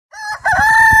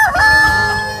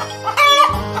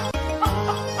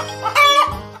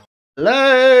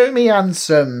Hello, me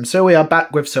handsome. So we are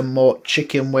back with some more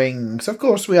chicken wings. Of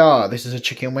course we are. This is a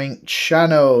chicken wing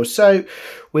channel. So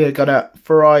we're going to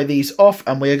fry these off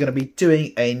and we're going to be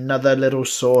doing another little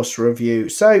sauce review.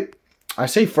 So I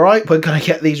say fry, we're going to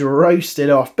get these roasted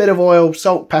off. Bit of oil,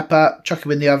 salt, pepper, chuck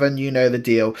them in the oven, you know the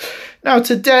deal. Now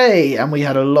today, and we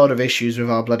had a lot of issues with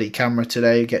our bloody camera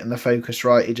today, getting the focus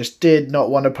right. It just did not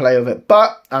want to play with it.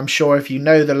 But I'm sure if you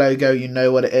know the logo, you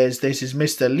know what it is. This is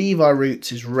Mr. Levi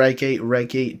Roots' Reggae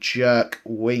Reggae Jerk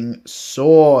Wing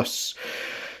Sauce.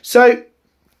 So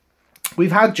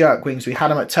we've had jerk wings, we had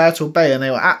them at Turtle Bay and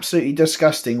they were absolutely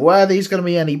disgusting. Were these going to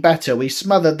be any better? We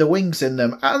smothered the wings in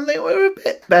them and they were a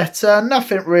bit better.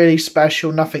 Nothing really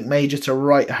special, nothing major to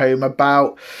write home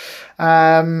about.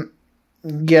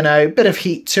 You know, bit of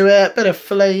heat to it, bit of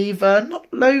flavour, not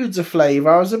loads of flavour.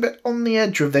 I was a bit on the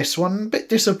edge with this one, a bit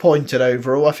disappointed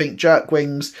overall. I think jerk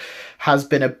wings has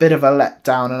been a bit of a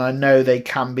letdown and I know they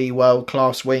can be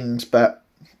world-class wings, but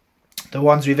the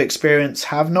ones we've experienced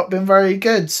have not been very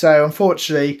good. So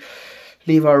unfortunately,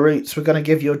 Levi Roots, we're going to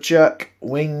give your jerk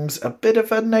wings a bit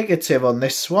of a negative on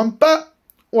this one. But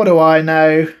what do I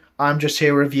know? I'm just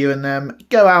here reviewing them.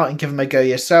 Go out and give them a go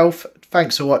yourself.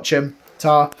 Thanks for watching.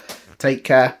 Ta. Take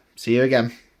care. See you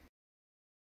again.